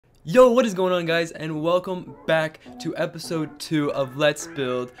Yo, what is going on, guys, and welcome back to episode 2 of Let's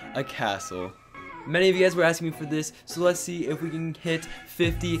Build a Castle. Many of you guys were asking me for this, so let's see if we can hit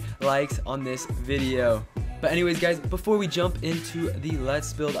 50 likes on this video. But anyways, guys, before we jump into the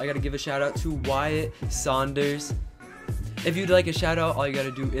Let's Build, I gotta give a shout out to Wyatt Saunders. If you'd like a shout out, all you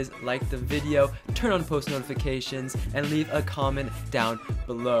gotta do is like the video, turn on post notifications, and leave a comment down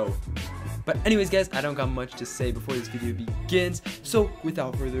below. But anyways, guys, I don't got much to say before this video begins, so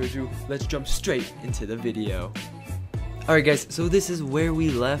without further ado, let's jump straight into the video. Alright guys, so this is where we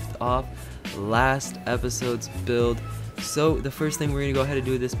left off last episode's build. So the first thing we're going to go ahead and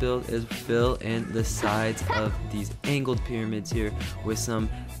do with this build is fill in the sides of these angled pyramids here with some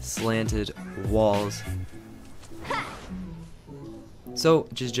slanted walls. So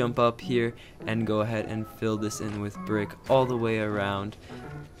just jump up here and go ahead and fill this in with brick all the way around,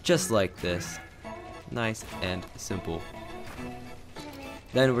 just like this. Nice and simple.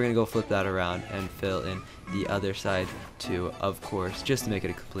 Then we're gonna go flip that around and fill in the other side too, of course, just to make it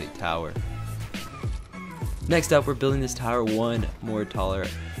a complete tower. Next up, we're building this tower one more taller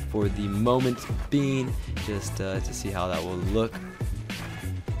for the moment being, just to see how that will look.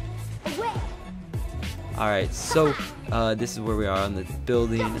 Alright, so this is where we are on the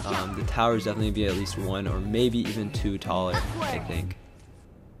building. The tower is definitely be at least one or maybe even two taller, I think.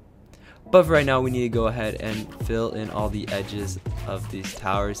 But for right now, we need to go ahead and fill in all the edges of these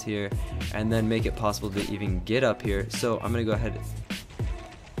towers here and then make it possible to even get up here. So I'm going to go ahead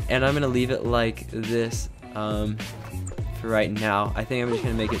and I'm going to leave it like this for right now. I think I'm just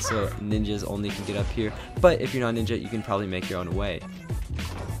going to make it so ninjas only can get up here. But if you're not ninja, you can probably make your own way.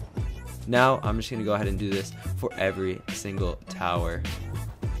 Now I'm just going to go ahead and do this for every single tower.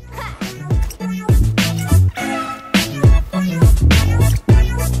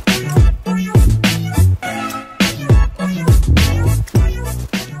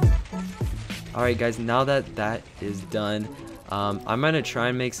 Alright guys, now that that is done, I'm going to try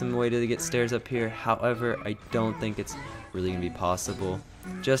and make some way to get stairs up here. However, I don't think it's really going to be possible,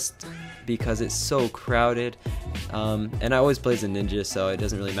 just because it's so crowded. And I always play as a ninja, so it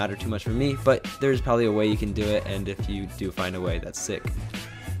doesn't really matter too much for me, but there's probably a way you can do it, and if you do find a way, that's sick.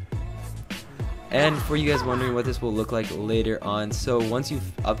 And for you guys wondering what this will look like later on, so once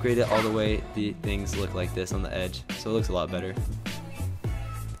you've upgraded all the way, the things look like this on the edge, so it looks a lot better.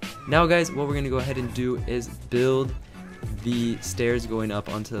 Now guys, what we're going to go ahead and do is build the stairs going up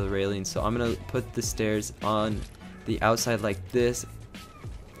onto the railing. So I'm going to put the stairs on the outside like this,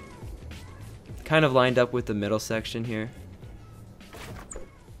 kind of lined up with the middle section here.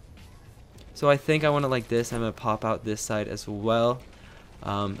 So I think I want it like this. I'm going to pop out this side as well.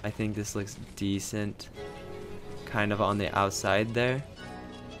 I think this looks decent, kind of on the outside there.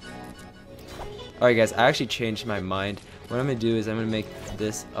 Alright guys, I actually changed my mind. What I'm going to do is I'm going to make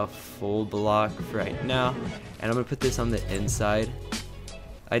this a full block for right now, and I'm going to put this on the inside.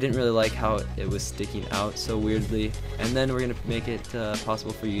 I didn't really like how it was sticking out so weirdly, and then we're going to make it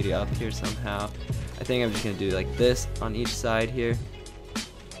possible for you to get up here somehow. I think I'm just going to do like this on each side here,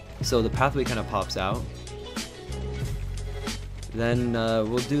 so the pathway kind of pops out. Then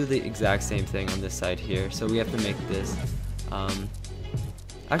we'll do the exact same thing on this side here, so we have to make this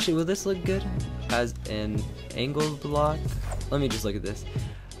actually, will this look good as an angled block? Let me just look at this.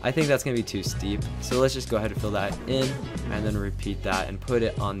 I think that's going to be too steep, so let's just go ahead and fill that in and then repeat that and put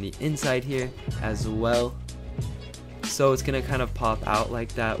it on the inside here as well. So it's going to kind of pop out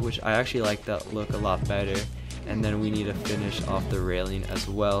like that, which I actually like that look a lot better. And then we need to finish off the railing as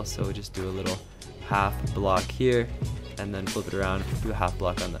well, so just do a little half block here and then flip it around, do a half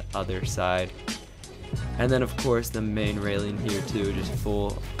block on the other side. And then of course the main railing here too, just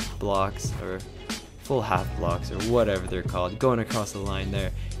full blocks or full half blocks or whatever they're called, going across the line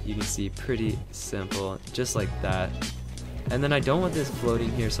there. You can see pretty simple, just like that. And then I don't want this floating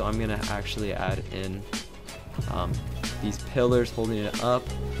here, so I'm gonna actually add in these pillars holding it up.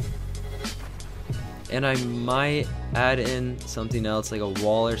 And I might add in something else like a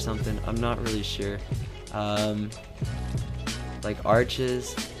wall or something, I'm not really sure. Like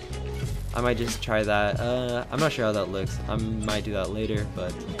arches, I might just try that. I'm not sure how that looks. I might do that later,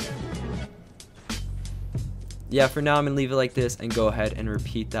 but yeah, for now I'm gonna leave it like this and go ahead and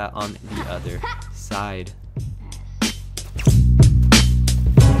repeat that on the other side.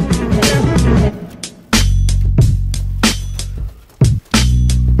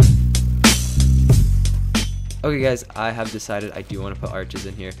 Okay guys, I have decided I do want to put arches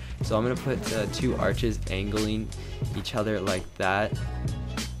in here, so I'm gonna put 2 arches angling each other like that.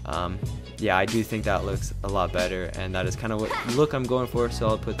 Yeah, I do think that looks a lot better, and that is kind of what look I'm going for, so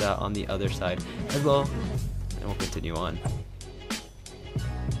I'll put that on the other side as well, and we'll continue on.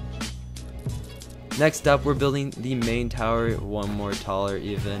 Next up, we're building the main tower one more taller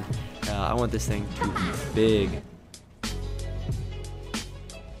even. I want this thing to be big.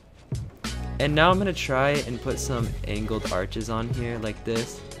 And now I'm gonna try and put some angled arches on here like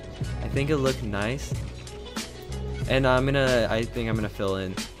this. I think it'll look nice. And I think I'm gonna fill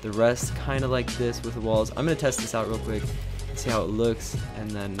in the rest kind of like this with the walls. I'm gonna test this out real quick, see how it looks,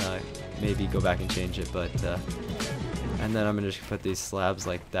 and then maybe go back and change it. But and then I'm gonna just put these slabs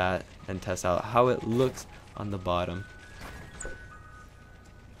like that and test out how it looks on the bottom.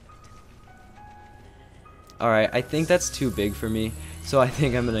 Alright, I think that's too big for me, so I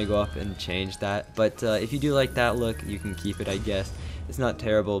think I'm gonna go up and change that. But if you do like that look, you can keep it, I guess. It's not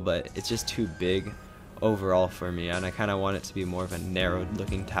terrible, but it's just too big overall for me, and I kind of want it to be more of a narrowed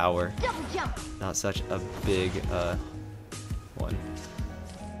looking tower, not such a big one.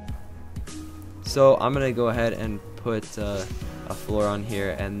 So I'm gonna go ahead and put a floor on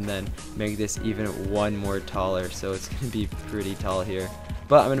here and then make this even one more taller, so it's gonna be pretty tall here.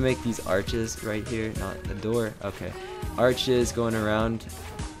 But I'm gonna make these arches right here, not the door. Okay, arches going around,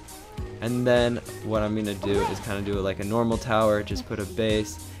 and then what I'm gonna do is kind of do it like a normal tower, just put a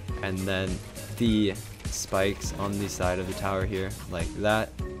base and then the spikes on the side of the tower here like that.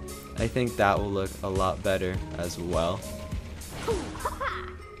 I think that will look a lot better as well.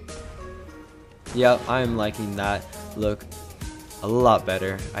 Yep, I'm liking that look a lot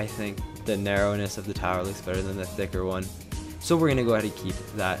better. I think the narrowness of the tower looks better than the thicker one. So we're gonna go ahead and keep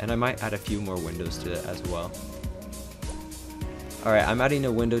that, and I might add a few more windows to it as well. Alright, I'm adding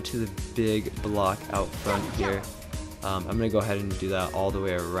a window to the big block out front here. I'm gonna go ahead and do that all the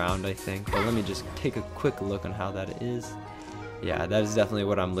way around, I think. But let me just take a quick look on how that is. Yeah, that is definitely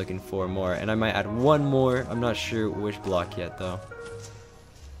what I'm looking for more. And I might add one more. I'm not sure which block yet though.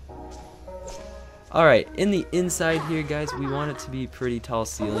 Alright, in the inside here, guys, we want it to be pretty tall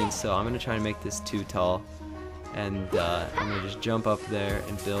ceilings, so I'm gonna try to make this too tall. And I'm gonna just jump up there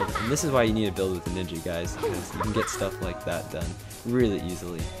and build. And this is why you need to build with the ninja, guys, because you can get stuff like that done really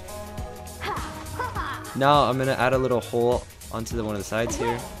easily. Now I'm gonna add a little hole onto one of the sides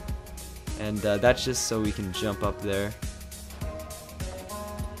here, and that's just so we can jump up there.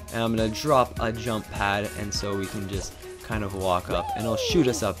 And I'm gonna drop a jump pad, and so we can just kind of walk up, and it'll shoot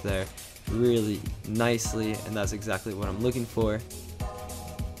us up there really nicely, and that's exactly what I'm looking for.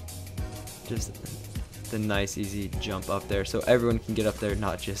 Just the nice easy jump up there so everyone can get up there,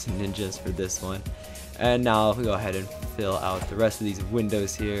 not just ninjas for this one. And now I'll go ahead and fill out the rest of these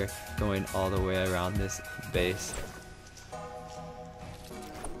windows here, going all the way around this base.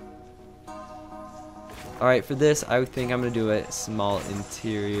 Alright, for this I think I'm going to do a small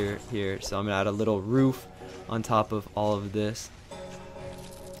interior here, so I'm going to add a little roof on top of all of this.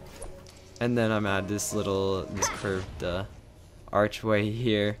 And then I'm going to add this curved archway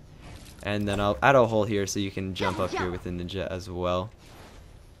here. And then I'll add a hole here so you can jump up here with the ninja as well.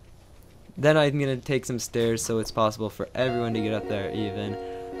 Then I'm going to take some stairs so it's possible for everyone to get up there even.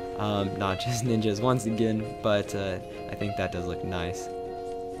 Not just ninjas once again, but I think that does look nice.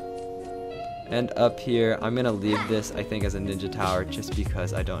 And up here, I'm going to leave this, I think, as a ninja tower just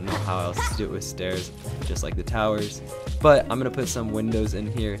because I don't know how else to do it with stairs, just like the towers. But I'm going to put some windows in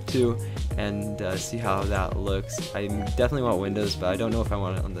here too and see how that looks. I definitely want windows, but I don't know if I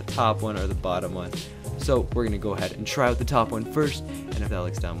want it on the top one or the bottom one. So we're going to go ahead and try out the top one first, and if that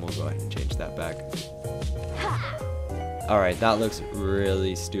looks dumb, we'll go ahead and change that back. Alright, that looks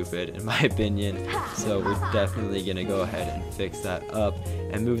really stupid in my opinion, so we're definitely going to go ahead and fix that up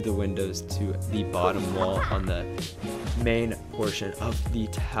and move the windows to the bottom wall on the main portion of the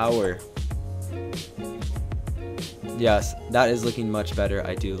tower. Yes, that is looking much better.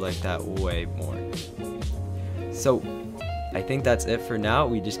 I do like that way more. So I think that's it for now.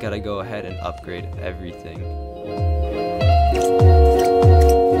 We just gotta go ahead and upgrade everything.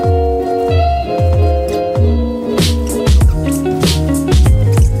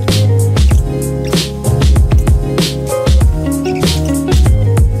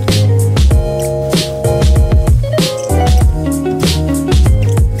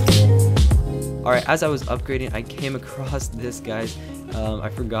 Alright, as I was upgrading, I came across this, guys. I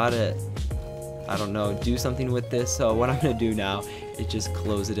forgot to, I don't know, do something with this. So what I'm going to do now is just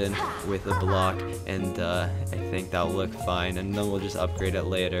close it in with a block, and I think that'll look fine. And then we'll just upgrade it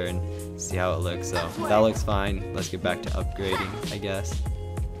later and see how it looks. So that looks fine. Let's get back to upgrading, I guess.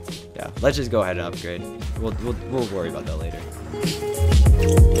 Yeah, let's just go ahead and upgrade. We'll worry about that later.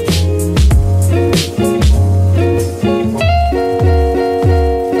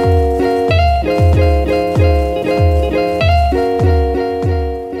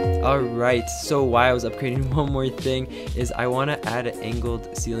 Alright, so while I was upgrading, one more thing is I want to add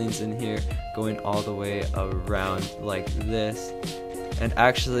angled ceilings in here going all the way around like this. And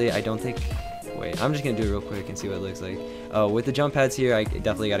actually, I don't think, wait, I'm just gonna do it real quick and see what it looks like. Oh, with the jump pads here, I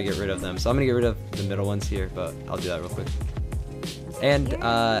definitely got to get rid of them, so I'm gonna get rid of the middle ones here, but I'll do that real quick. And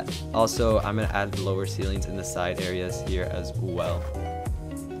also I'm gonna add lower ceilings in the side areas here as well.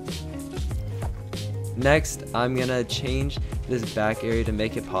 Next, I'm gonna change this back area to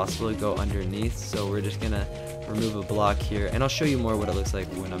make it possible to go underneath, so we're just gonna remove a block here, and I'll show you more what it looks like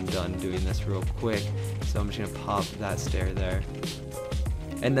when I'm done doing this real quick. So I'm just gonna pop that stair there,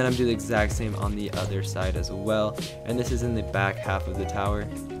 and then I'm doing the exact same on the other side as well, and this is in the back half of the tower.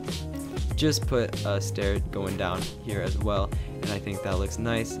 Just put a stair going down here as well, and I think that looks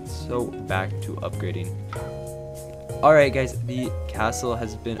nice. So back to upgrading. Alright guys, the castle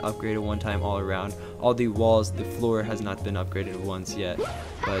has been upgraded one time all around. All the walls, the floor has not been upgraded once yet,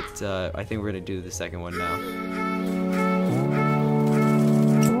 but I think we're going to do the second one now.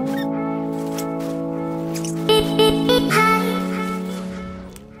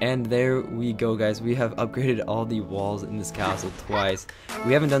 And there we go guys, we have upgraded all the walls in this castle twice.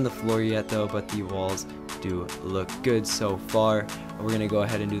 We haven't done the floor yet though, but the walls do look good so far. We're going to go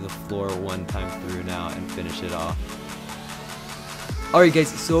ahead and do the floor one time through now and finish it off. Alright guys,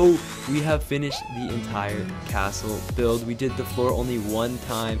 so we have finished the entire castle build. We did the floor only one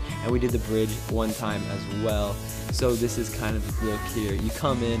time, and we did the bridge one time as well. So this is kind of the look here. You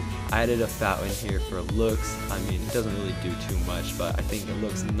come in, I added a fountain here for looks. I mean, it doesn't really do too much, but I think it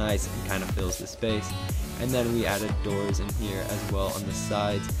looks nice and kind of fills the space. And then we added doors in here as well on the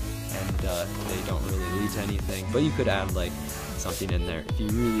sides, and they don't really lead to anything, but you could add like something in there if you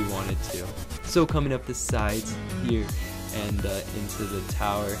really wanted to. So coming up the sides here and into the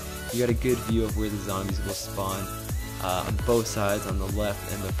tower, you got a good view of where the zombies will spawn on both sides, on the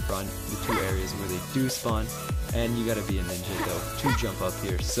left and the front, the two areas where they do spawn. And you gotta be a ninja though to jump up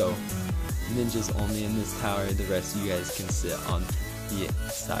here, so ninjas only in this tower, the rest of you guys can sit on the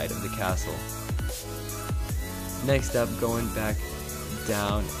side of the castle. Next up, going back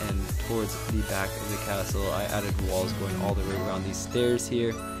down and towards the back of the castle, I added walls going all the way around these stairs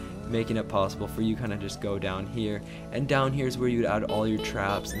here, making it possible for you kind of just go down here, and down here is where you'd add all your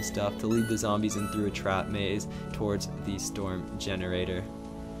traps and stuff to lead the zombies in through a trap maze towards the storm generator.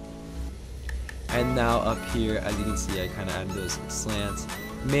 And now up here, as you can see, I kind of added those slants,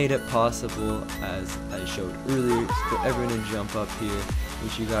 made it possible, as I showed earlier, for everyone to jump up here,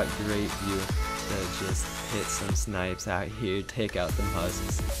 which you got great view to just hit some snipes out here, take out them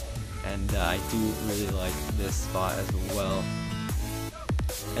husks. And I do really like this spot as well.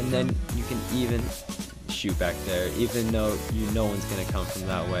 And then you can even shoot back there, even though no one's gonna come from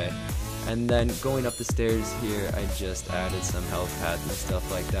that way. And then going up the stairs here, I just added some health pads and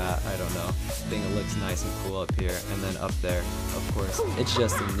stuff like that. I don't know, I think it looks nice and cool up here. And then up there, of course, it's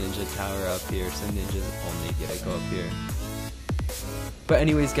just a ninja tower up here, so ninjas only get to go up here. But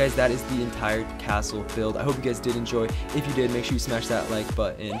anyways guys, that is the entire castle build. I hope you guys did enjoy. If you did, make sure you smash that like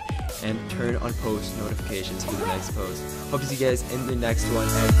button and turn on post notifications for the next post. Hope to see you guys in the next one,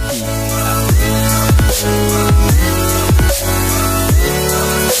 and peace out.